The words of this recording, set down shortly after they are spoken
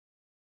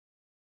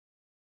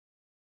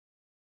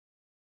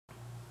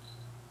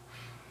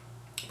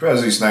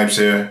Presley Snipes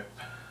here.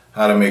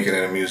 How to Make It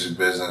in the Music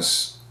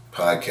Business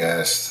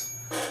podcast,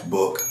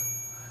 book.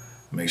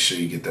 Make sure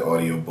you get the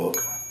audio book.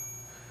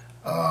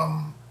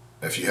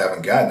 If you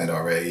haven't gotten it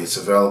already, it's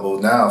available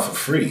now for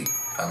free.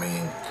 I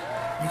mean,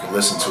 you can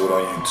listen to it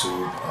on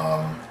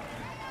YouTube.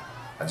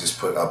 I just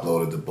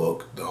uploaded the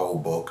book, the whole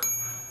book.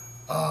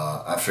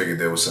 I figured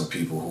there were some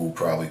people who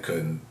probably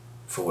couldn't,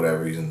 for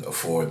whatever reason,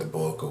 afford the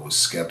book or was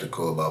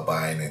skeptical about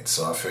buying it.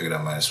 So I figured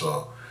I might as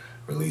well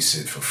release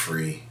it for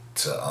free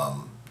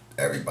to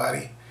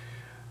everybody.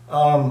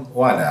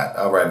 Why not?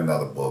 I'll write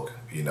another book.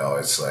 You know,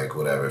 it's like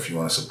whatever. If you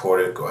want to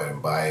support it, go ahead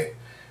and buy it.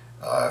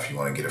 If you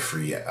want to get a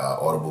free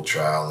Audible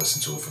trial,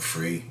 listen to it for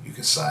free. You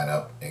can sign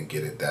up and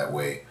get it that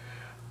way.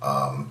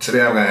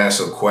 Today I'm going to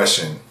answer a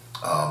question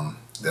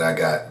that I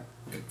got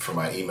from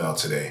my email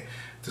today.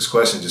 This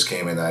question just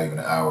came in not even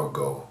an hour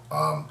ago.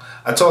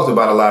 I talked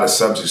about a lot of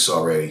subjects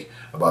already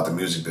about the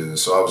music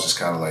business, so I was just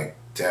kind of like,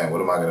 damn,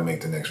 what am I going to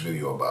make the next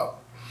video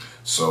about?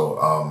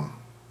 So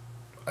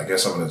I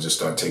guess I'm going to just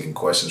start taking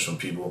questions from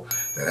people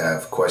that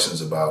have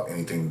questions about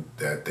anything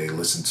that they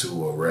listened to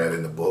or read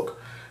in the book.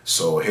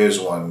 So here's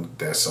one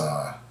that's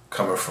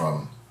coming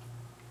from,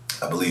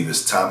 I believe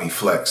it's Tommy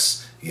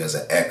Flex. He has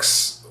an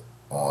X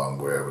on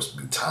where it was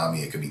be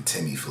Tommy. It could be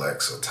Timmy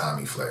Flex or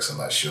Tommy Flex. I'm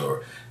not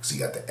sure because he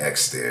got the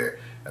X there.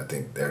 I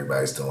think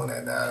everybody's doing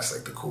that now. It's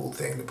like the cool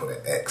thing to put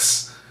an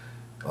X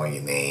on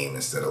your name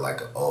instead of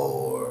like an O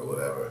or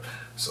whatever.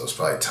 So it's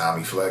probably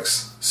Tommy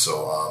Flex.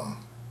 So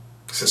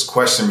it says,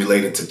 question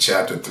related to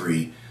Chapter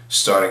 3,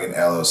 starting an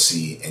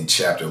LLC, and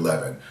Chapter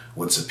 11,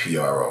 what's a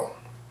PRO?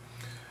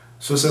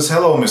 So it says,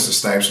 hello, Mr.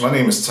 Snipes. My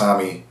name is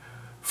Tommy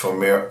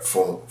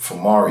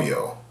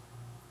Fumario.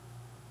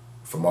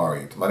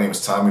 My name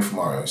is Tommy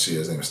Fumario. See,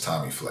 his name is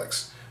Tommy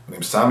Flex. My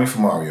name is Tommy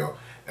Fumario,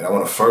 and I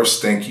want to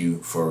first thank you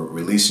for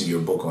releasing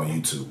your book on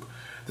YouTube.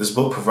 This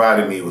book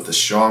provided me with a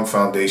strong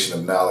foundation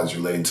of knowledge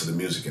relating to the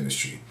music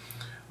industry.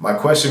 My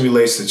question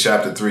relates to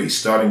Chapter 3,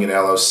 starting an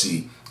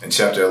LLC, and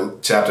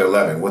Chapter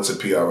 11, what's a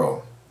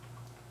PRO?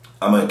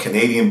 I'm a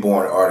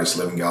Canadian-born artist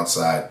living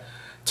outside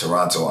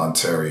Toronto,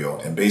 Ontario,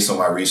 and based on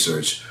my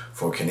research,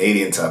 for a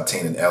Canadian to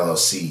obtain an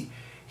LLC,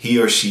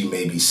 he or she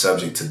may be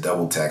subject to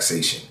double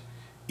taxation.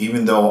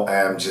 Even though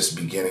I am just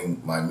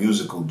beginning my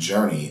musical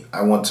journey,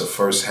 I want to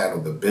first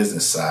handle the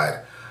business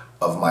side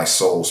of my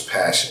soul's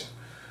passion,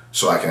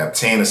 so I can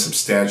obtain a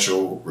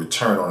substantial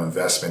return on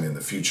investment in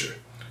the future.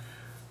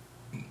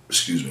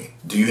 Excuse me.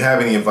 Do you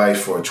have any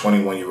advice for a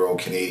 21-year-old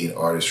Canadian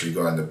artist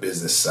regarding the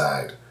business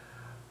side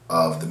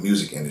of the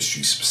music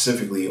industry,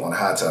 specifically on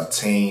how to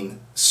obtain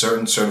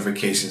certain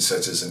certifications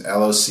such as an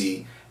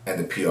LLC and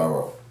the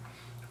PRO?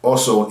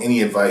 Also,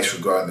 any advice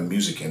regarding the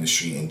music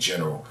industry in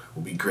general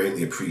will be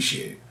greatly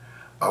appreciated.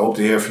 I hope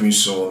to hear from you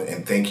soon,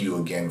 and thank you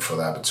again for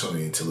the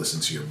opportunity to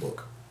listen to your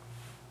book.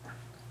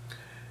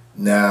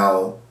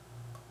 Now,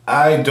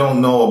 I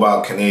don't know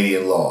about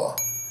Canadian law,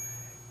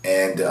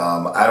 and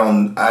I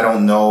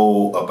don't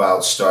know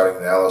about starting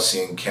an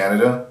LLC in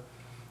Canada.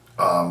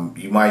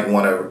 You might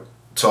want to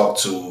talk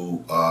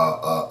to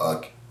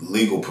a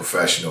legal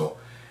professional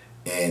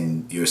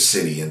in your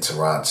city in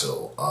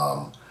Toronto.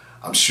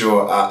 I'm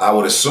sure, I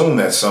would assume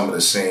that some of the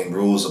same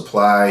rules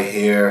apply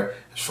here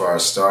as far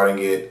as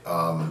starting it.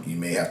 You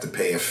may have to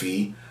pay a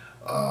fee.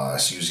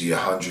 It's usually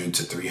 $100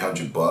 to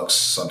 $300,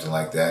 something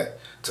like that,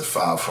 to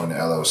file for an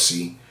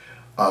LLC.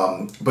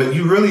 But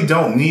you really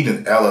don't need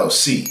an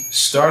LLC.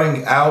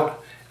 Starting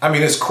out, I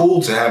mean, it's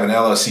cool to have an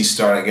LLC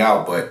starting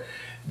out, but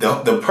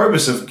the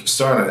purpose of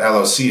starting an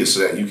LLC is so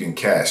that you can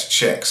cash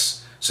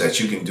checks, so that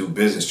you can do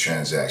business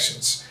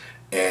transactions.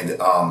 And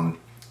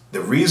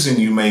the reason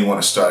you may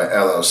want to start an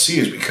LLC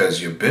is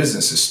because your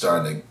business is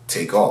starting to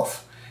take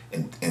off,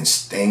 and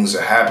things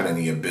are happening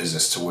in your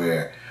business to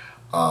where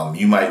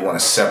you might want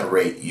to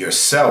separate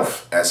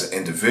yourself as an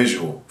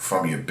individual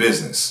from your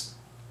business.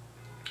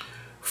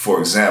 For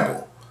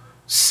example,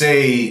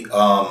 say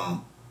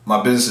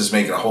my business is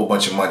making a whole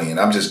bunch of money and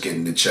I'm just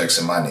getting the checks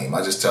in my name.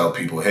 I just tell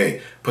people,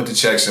 hey, put the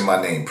checks in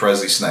my name,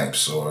 Presley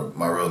Snipes, or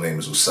my real name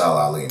is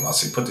Usala Aleem. I'll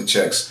say, put the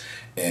checks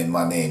in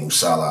my name,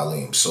 Usala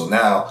Aleem. So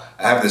now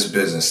I have this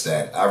business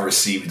that I've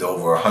received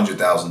over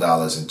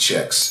 $100,000 in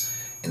checks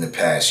in the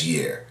past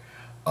year.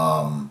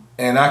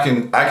 And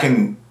I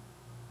can,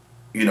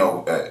 you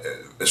know,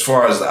 as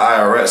far as the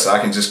IRS, I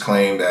can just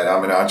claim that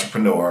I'm an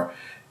entrepreneur.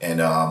 And,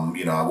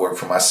 you know, I work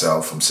for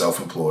myself, I'm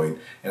self-employed,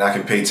 and I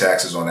can pay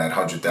taxes on that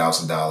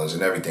 $100,000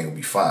 and everything will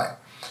be fine.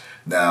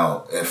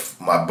 Now, if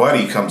my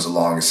buddy comes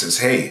along and says,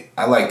 hey,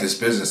 I like this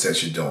business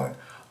that you're doing.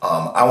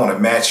 I want to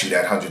match you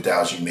that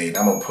 $100,000 you made.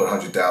 I'm going to put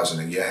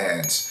 $100,000 in your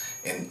hands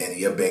in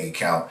your bank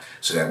account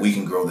so that we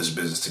can grow this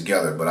business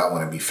together. But I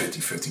want to be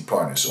 50-50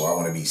 partners. So I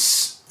want to be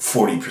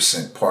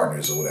 40%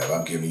 partners or whatever.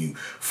 I'm giving you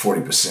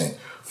 40%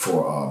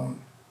 for,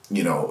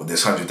 you know,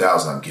 this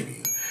 $100,000 I'm giving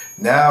you.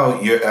 Now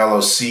your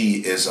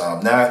LLC is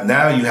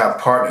now you have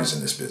partners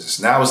in this business.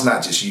 Now it's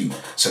not just you.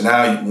 So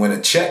now when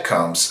a check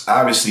comes,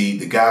 obviously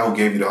the guy who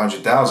gave you the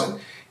 $100,000,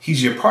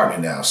 he's your partner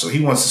now. So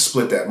he wants to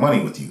split that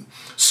money with you.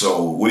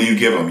 So what do you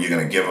give him? You're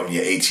going to give him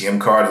your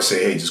ATM card and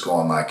say, hey, just go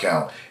on my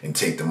account and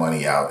take the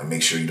money out and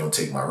make sure you don't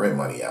take my rent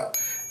money out.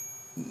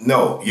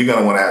 No, you're going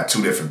to want to have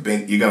two different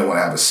you're going to want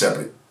to have a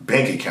separate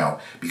bank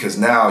account, because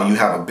now you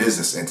have a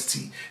business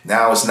entity.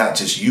 Now it's not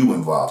just you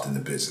involved in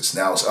the business.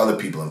 Now it's other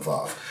people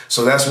involved.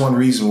 So that's one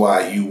reason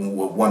why you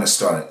would want to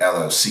start an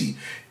LLC.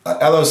 An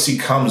LLC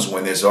comes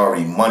when there's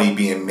already money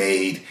being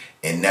made,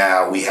 and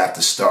now we have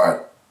to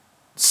start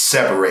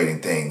separating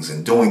things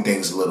and doing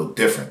things a little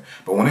different.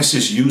 But when it's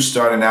just you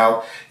starting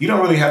out, you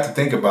don't really have to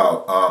think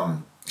about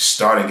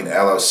starting an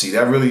LLC.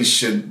 That really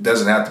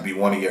doesn't have to be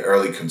one of your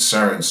early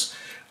concerns,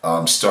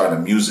 starting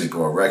a music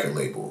or a record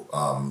label.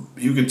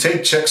 You can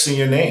take checks in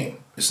your name.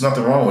 There's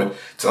nothing wrong with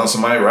telling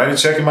somebody, write a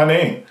check in my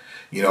name,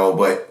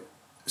 but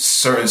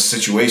certain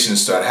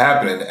situations start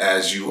happening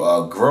as you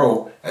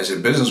grow, as your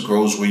business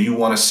grows, where you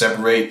want to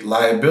separate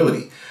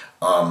liability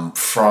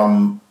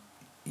from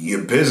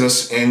your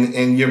business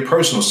and your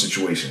personal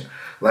situation.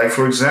 Like,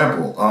 for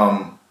example,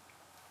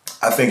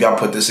 I think I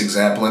put this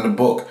example in the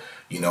book.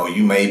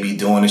 You may be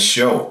doing a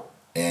show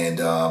and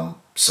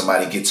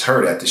somebody gets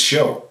hurt at the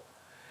show.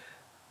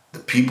 The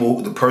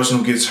person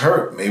who gets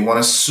hurt may want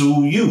to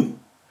sue you.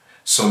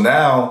 So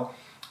now,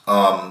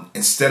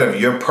 instead of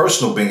your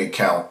personal bank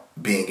account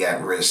being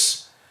at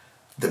risk,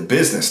 the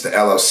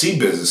LLC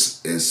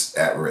business is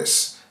at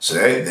risk. So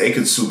they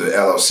could sue the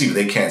LLC, but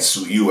they can't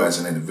sue you as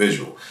an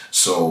individual.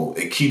 So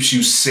it keeps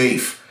you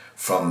safe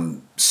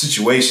from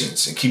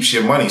situations. It keeps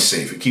your money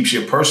safe. It keeps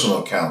your personal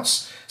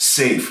accounts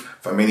safe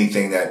from any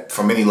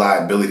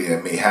liability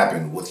that may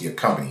happen with your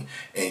company.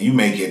 And you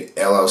may get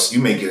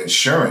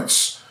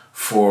insurance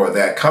for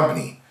that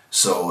company.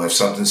 So if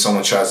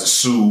someone tries to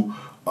sue,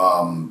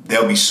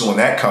 they'll be suing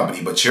that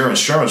company, but your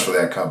insurance for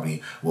that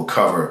company will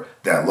cover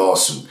that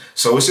lawsuit.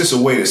 So it's just a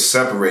way to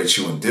separate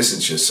you and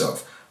distance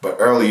yourself. But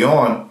early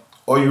on,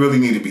 all you really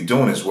need to be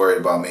doing is worried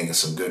about making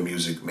some good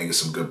music, making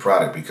some good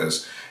product,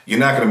 because you're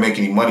not going to make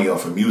any money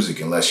off of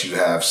music unless you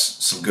have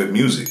some good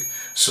music.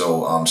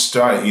 So you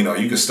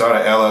can start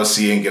an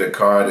LLC and get a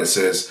card that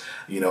says,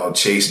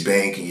 Chase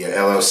Bank and your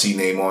LLC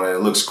name on it. It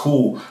looks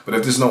cool, but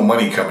if there's no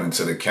money coming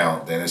into the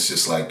account, then it's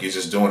just like you're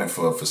just doing it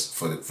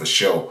for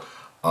show.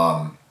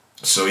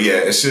 So yeah,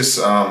 it's just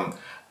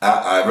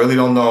I really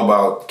don't know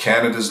about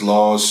Canada's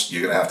laws.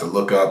 You're gonna have to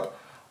look up.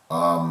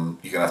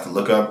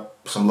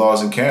 Some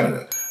laws in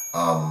Canada.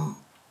 I'm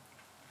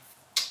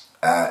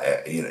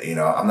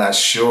not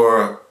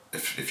sure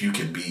if you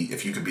could be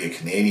a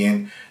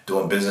Canadian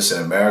doing business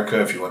in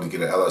America. If you want to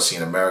get an LLC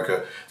in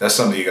America, that's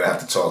something you're gonna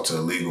have to talk to a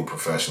legal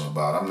professional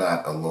about. I'm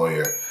not a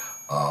lawyer,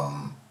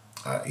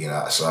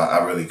 so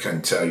I really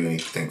couldn't tell you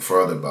anything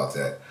further about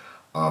that.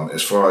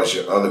 As far as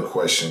your other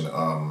question,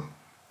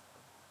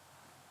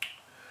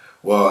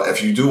 well,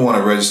 if you do want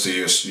to register,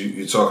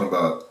 you're talking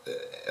about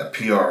a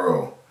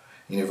PRO.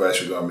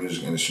 Universal Regarding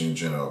Music Industry in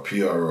General,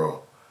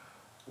 PRO.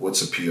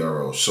 What's a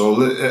PRO?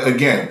 So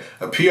again,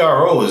 a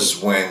PRO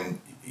is when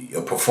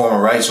a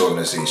performing rights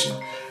organization.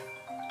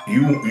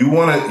 You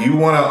want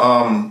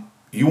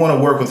to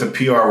work with a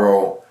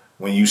PRO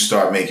when you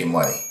start making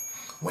money.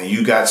 When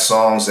you got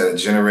songs that are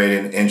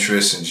generating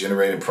interest and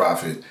generating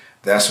profit,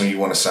 that's when you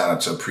want to sign up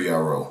to a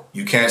PRO.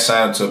 You can't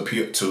sign up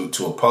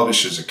to a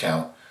publisher's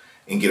account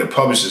and get a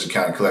publisher's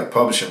account and collect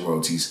publishing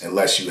royalties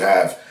unless you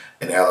have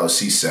an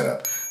LLC set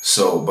up.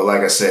 So, but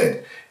like I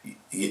said,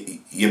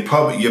 your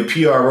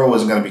PRO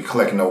isn't going to be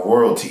collecting no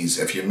royalties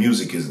if your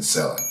music isn't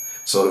selling.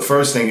 So the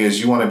first thing is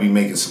you want to be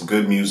making some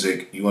good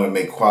music. You want to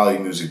make quality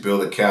music,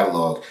 build a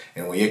catalog.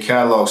 And when your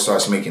catalog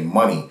starts making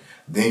money,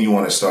 then you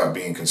want to start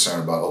being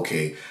concerned about,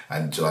 okay,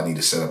 do I need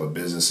to set up a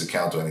business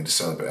account? Do I need to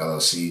set up an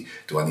LLC?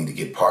 Do I need to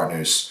get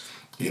partners?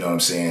 You know what I'm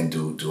saying?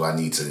 Do I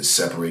need to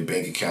separate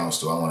bank accounts?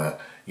 Do I want to,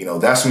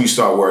 that's when you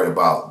start worrying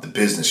about the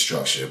business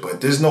structure.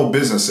 But there's no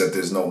business if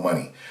there's no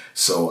money.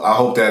 So I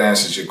hope that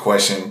answers your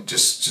question.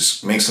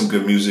 Just make some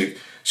good music,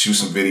 shoot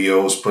some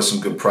videos, put some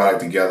good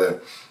product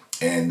together.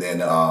 And then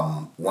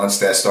once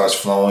that starts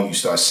flowing, you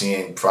start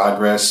seeing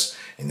progress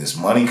and there's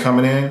money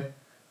coming in.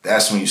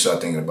 That's when you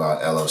start thinking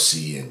about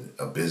LLC and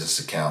a business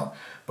account.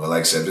 But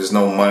like I said, if there's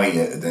no money,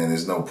 then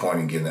there's no point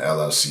in getting an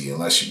LLC.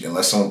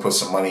 Unless someone puts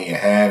some money in your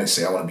hand and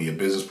say, I want to be a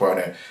business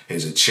partner,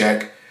 here's a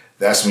check.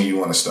 That's when you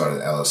want to start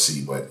an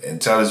LLC. But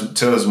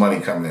until there's money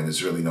coming in,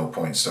 there's really no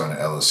point in starting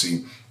an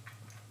LLC.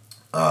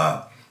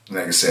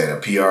 Like I said,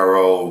 a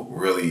PRO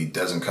really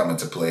doesn't come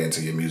into play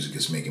until your music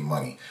is making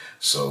money.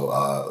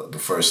 So the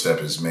first step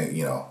is make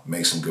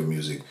some good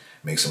music,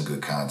 make some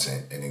good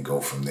content, and then go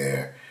from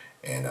there.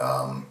 And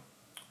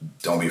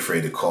don't be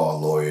afraid to call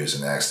lawyers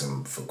and ask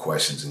them for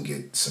questions and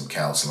get some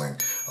counseling.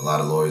 A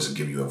lot of lawyers will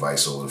give you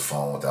advice over the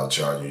phone without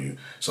charging you.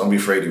 So don't be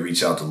afraid to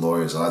reach out to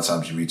lawyers. A lot of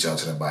times you reach out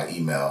to them by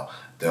email,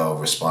 they'll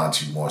respond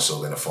to you more so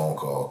than a phone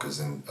call, because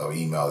in an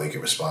email they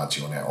can respond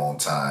to you on their own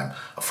time.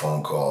 A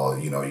phone call,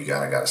 you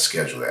gotta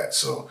schedule that.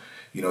 So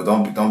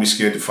don't be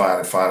scared to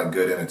find a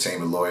good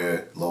entertainment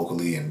lawyer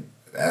locally and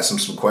Ask him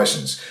some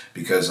questions,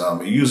 because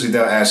usually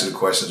they'll answer the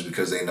questions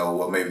because they know,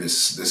 well, maybe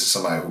this is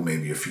somebody who may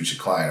be a future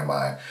client of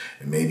mine,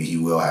 and maybe he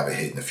will have a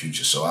hit in the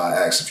future. So I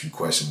ask a few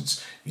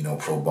questions,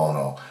 pro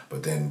bono.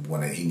 But then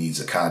when he needs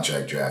a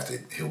contract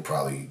drafted, he'll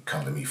probably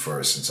come to me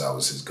first, since I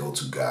was his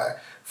go-to guy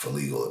for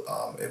legal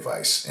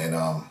advice. And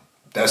I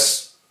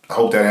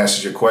hope that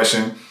answers your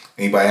question.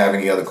 Anybody have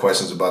any other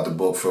questions about the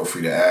book, feel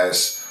free to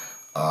ask.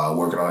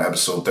 Working on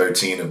episode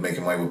 13 of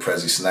Making Money with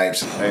Prezi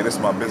Snipes. Hey, this is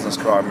my business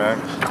card, man.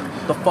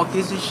 The fuck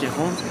is this shit,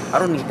 Holmes? I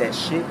don't need that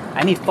shit.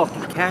 I need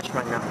fucking cash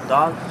right now,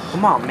 dog.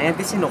 Come on, man.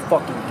 This ain't no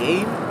fucking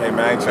game. Hey, man,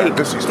 I ain't trying to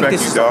disrespect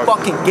this you, is dog. a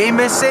fucking game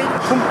essay?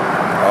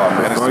 Oh,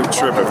 man, this is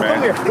tripping,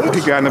 man. What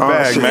you got in the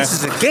bag, man? This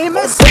is a game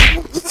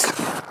essay?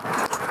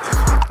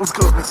 Let's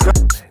go, let's go.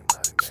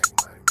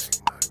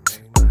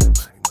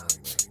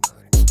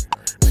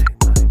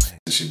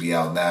 It should be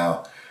out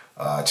now.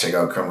 Check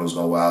out Criminals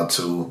Gone Wild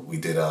 2. We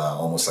did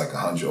almost like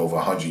over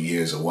 100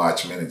 years of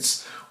watch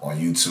minutes on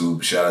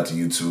YouTube. Shout out to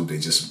YouTube. They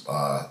just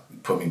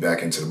put me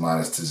back into the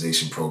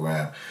monetization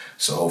program.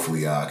 So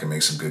hopefully I can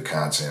make some good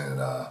content,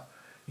 and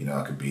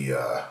I could be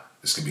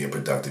this could be a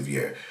productive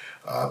year.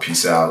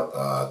 Peace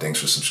out. Thanks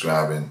for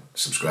subscribing.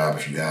 Subscribe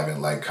if you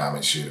haven't. Like,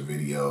 comment, share the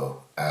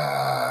video.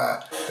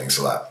 Thanks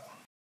a lot.